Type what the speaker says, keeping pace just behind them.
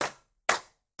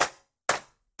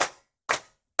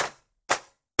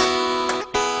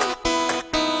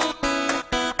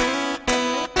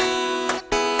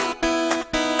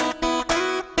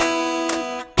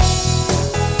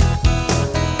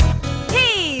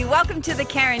welcome to the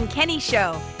Karen Kenny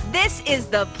Show. This is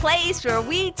the place where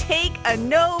we take a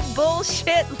no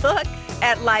bullshit look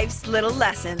at life's little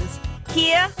lessons.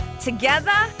 Here,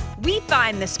 together, we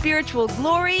find the spiritual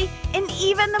glory in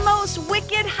even the most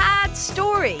wicked hard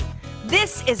story.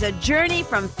 This is a journey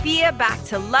from fear back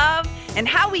to love and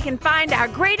how we can find our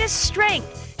greatest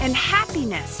strength and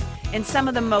happiness in some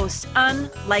of the most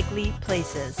unlikely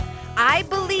places. I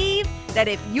believe that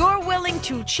if you're willing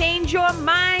to change your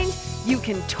mind, you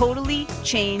can totally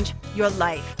change your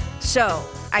life. So,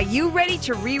 are you ready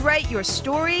to rewrite your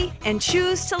story and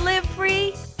choose to live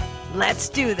free? Let's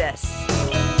do this.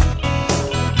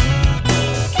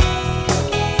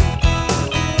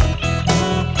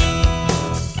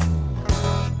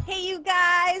 Hey, you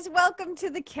guys, welcome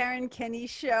to the Karen Kenny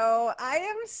Show. I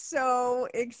am so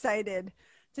excited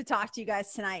to talk to you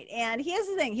guys tonight. And here's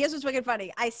the thing. Here's what's wicked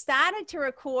funny. I started to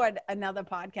record another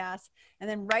podcast, and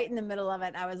then right in the middle of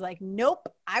it, I was like, nope,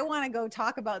 I want to go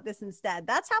talk about this instead.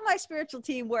 That's how my spiritual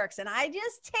team works. And I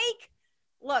just take,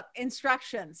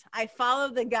 instructions. I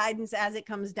follow the guidance as it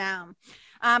comes down.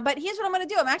 But here's what I'm going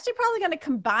to do. I'm actually probably going to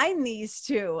combine these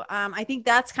two. I think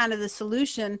that's kind of the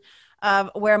solution of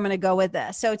where I'm going to go with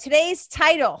this. So today's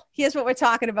title, here's what we're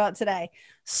talking about today.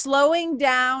 Slowing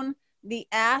down the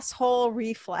asshole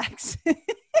reflex.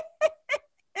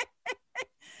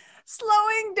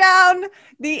 Slowing down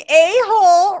the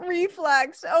a-hole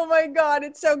reflex. Oh my God,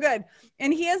 it's so good.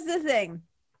 And here's the thing.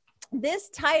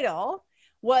 This title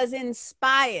was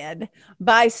inspired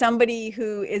by somebody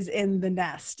who is in the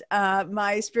nest,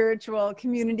 my spiritual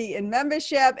community and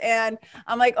membership. And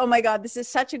I'm like, oh my God, this is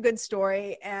such a good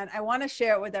story. And I want to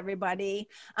share it with everybody.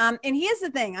 And here's the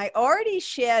thing. I already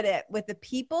shared it with the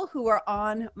people who are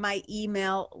on my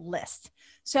email list.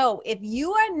 So if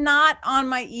you are not on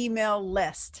my email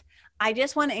list, I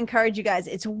just want to encourage you guys.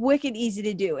 It's wicked easy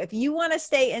to do. If you want to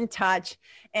stay in touch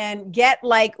and get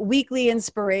weekly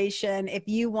inspiration, if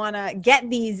you want to get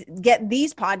these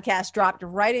podcasts dropped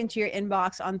right into your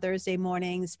inbox on Thursday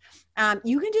mornings,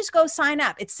 you can just go sign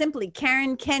up. It's simply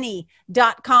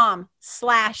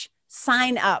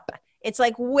KarenKenny.com/sign up. It's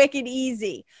wicked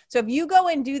easy. So if you go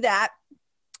and do that,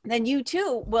 then you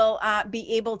too will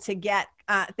be able to get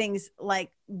things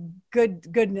like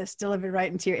goodness delivered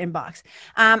right into your inbox.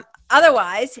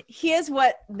 Otherwise, here's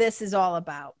what this is all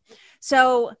about.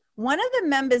 So one of the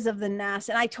members of the nest,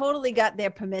 and I totally got their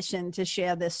permission to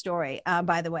share this story,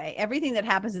 by the way. Everything that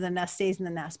happens in the nest stays in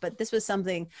the nest, but this was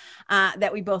something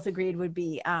that we both agreed would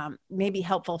be maybe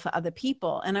helpful for other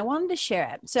people, and I wanted to share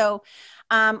it. So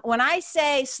when I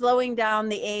say slowing down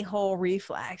the a-hole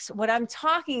reflex, what I'm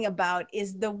talking about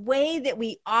is the way that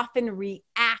we often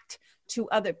react to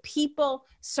other people,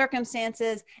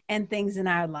 circumstances, and things in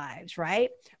our lives, right?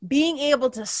 Being able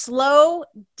to slow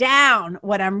down,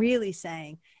 what I'm really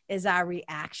saying is our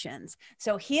reactions.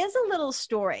 So here's a little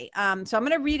story. So I'm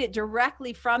going to read it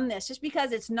directly from this just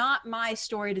because it's not my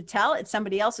story to tell. It's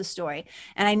somebody else's story.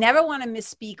 And I never want to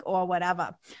misspeak or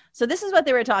whatever. So this is what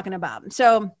they were talking about.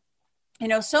 So,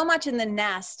 so much in the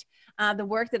nest, the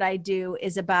work that I do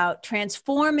is about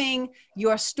transforming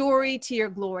your story to your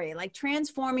glory,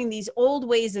 transforming these old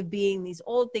ways of being, these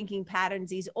old thinking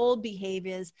patterns, these old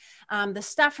behaviors, the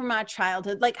stuff from our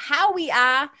childhood, how we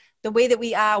are the way that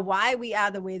we are, why we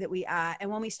are the way that we are. And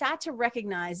when we start to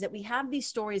recognize that we have these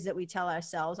stories that we tell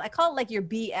ourselves, I call it your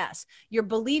BS, your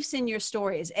beliefs in your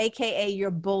stories, AKA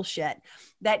your bullshit,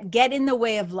 that get in the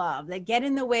way of love, that get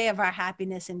in the way of our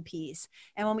happiness and peace.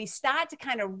 And when we start to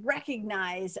kind of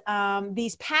recognize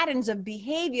these patterns of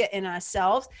behavior in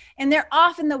ourselves, and they're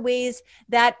often the ways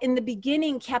that in the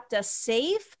beginning kept us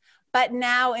safe, but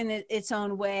now in its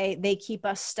own way, they keep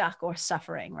us stuck or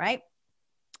suffering, right?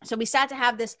 So we start to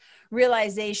have this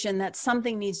realization that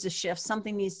something needs to shift,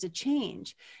 something needs to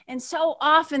change. And so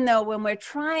often, though, when we're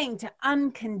trying to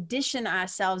uncondition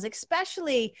ourselves,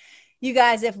 especially you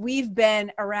guys, if we've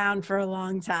been around for a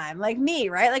long time, like me,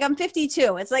 right? I'm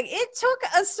 52. It's it took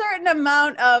a certain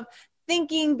amount of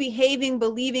thinking, behaving,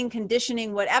 believing,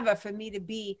 conditioning, whatever, for me to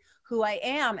be who I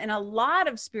am. And a lot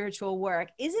of spiritual work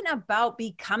isn't about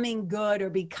becoming good or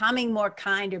becoming more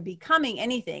kind or becoming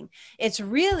anything. It's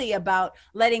really about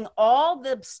letting all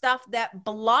the stuff that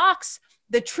blocks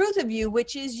the truth of you,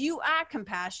 which is you are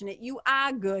compassionate, you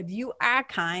are good, you are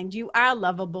kind, you are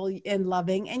lovable and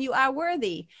loving, and you are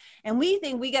worthy. And we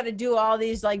think we got to do all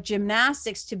these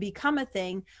gymnastics to become a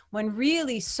thing, when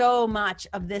really so much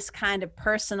of this kind of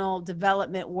personal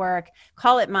development work,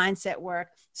 call it mindset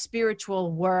work,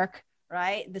 spiritual work,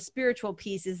 right? The spiritual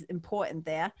piece is important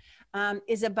there,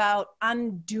 is about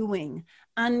undoing,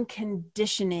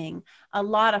 unconditioning a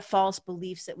lot of false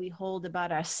beliefs that we hold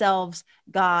about ourselves,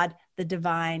 God, the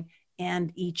divine,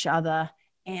 and each other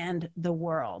and the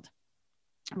world.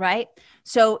 Right?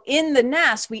 So in the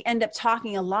nest, we end up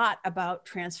talking a lot about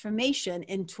transformation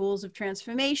and tools of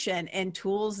transformation and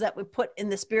tools that we put in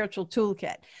the spiritual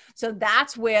toolkit. So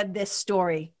that's where this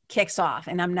story kicks off.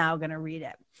 And I'm now going to read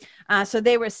it. So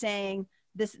they were saying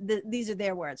these are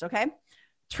their words. Okay.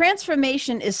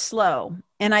 Transformation is slow.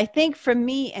 And I think for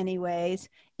me anyways,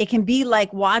 it can be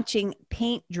like watching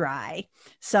paint dry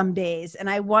some days. And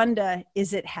I wonder,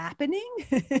 is it happening?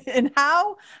 And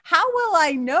how will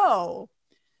I know?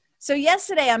 So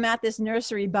yesterday I'm at this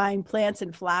nursery buying plants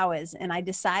and flowers, and I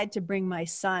decide to bring my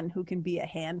son, who can be a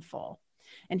handful,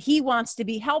 and he wants to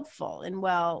be helpful. And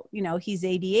well, you know, he's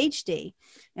ADHD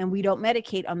and we don't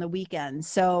medicate on the weekends.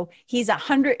 So he's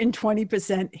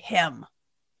 120% him.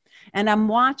 And I'm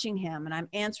watching him and I'm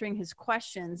answering his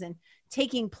questions and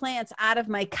taking plants out of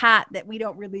my cart that we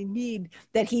don't really need,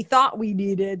 that he thought we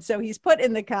needed. So he's put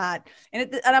in the cart,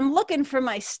 and I'm looking for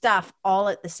my stuff all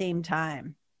at the same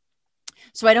time.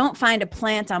 So I don't find a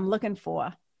plant I'm looking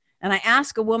for. And I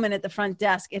ask a woman at the front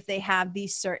desk if they have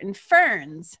these certain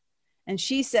ferns. And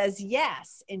she says,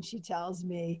 yes. And she tells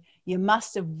me, you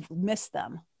must have missed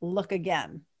them. Look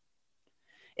again.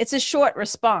 It's a short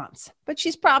response, but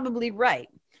she's probably right.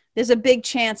 There's a big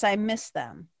chance I missed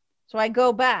them. So I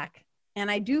go back and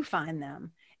I do find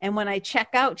them. And when I check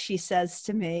out, she says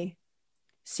to me,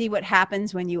 see what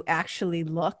happens when you actually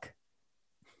look?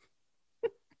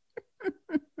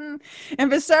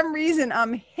 And for some reason,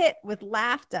 I'm hit with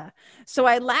laughter. So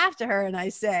I laugh to her and I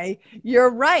say, you're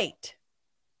right.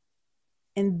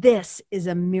 And this is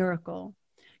a miracle,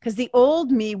 because the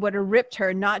old me would have ripped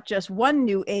her not just one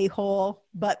new a-hole,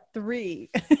 but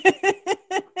 3.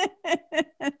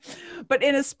 But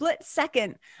in a split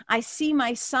second, I see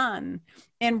my son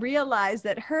and realize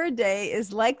that her day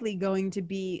is likely going to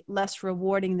be less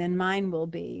rewarding than mine will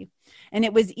be. And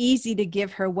it was easy to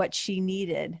give her what she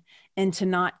needed and to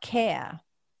not care.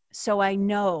 So I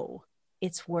know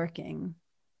it's working.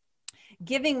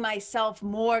 Giving myself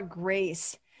more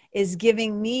grace is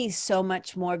giving me so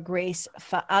much more grace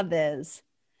for others.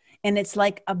 And it's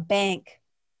like a bank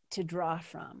to draw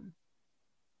from.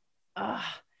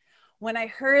 When I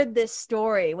heard this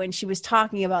story, when she was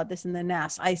talking about this in the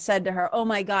nest, I said to her, oh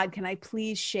my God, can I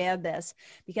please share this?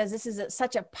 Because this is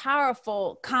such a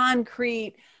powerful,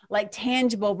 concrete, like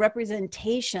tangible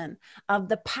representation of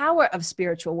the power of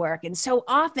spiritual work. And so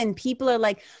often people are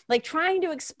like trying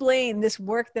to explain this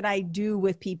work that I do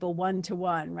with people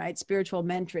one-to-one, right? Spiritual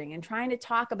mentoring, and trying to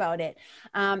talk about it.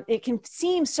 It can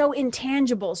seem so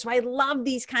intangible. So I love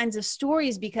these kinds of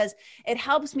stories because it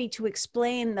helps me to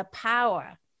explain the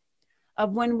power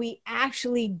of when we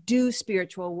actually do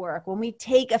spiritual work, when we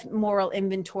take a moral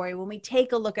inventory, when we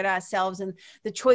take a look at ourselves and the choice